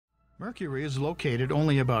Mercury is located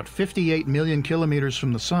only about 58 million kilometers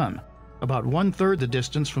from the Sun, about one-third the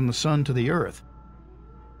distance from the Sun to the Earth.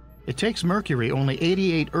 It takes Mercury only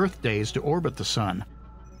 88 Earth days to orbit the Sun.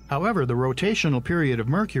 However, the rotational period of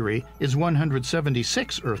Mercury is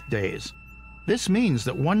 176 Earth days. This means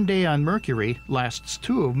that one day on Mercury lasts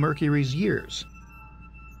 2 of Mercury's years.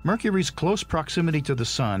 Mercury's close proximity to the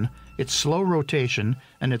Sun, its slow rotation,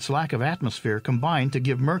 and its lack of atmosphere combine to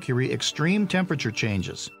give Mercury extreme temperature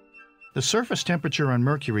changes. The surface temperature on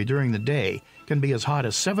Mercury during the day can be as hot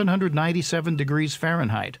as 797 degrees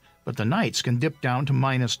Fahrenheit, but the nights can dip down to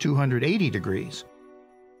minus 280 degrees.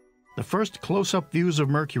 The first close-up views of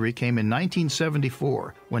Mercury came in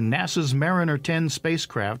 1974 when NASA's Mariner 10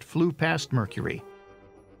 spacecraft flew past Mercury.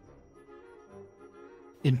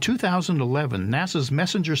 In 2011, NASA's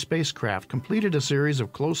Messenger spacecraft completed a series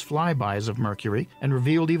of close flybys of Mercury and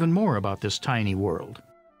revealed even more about this tiny world.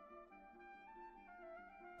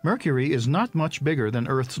 Mercury is not much bigger than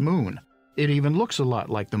Earth's moon. It even looks a lot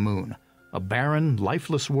like the moon, a barren,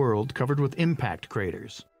 lifeless world covered with impact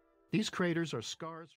craters. These craters are scars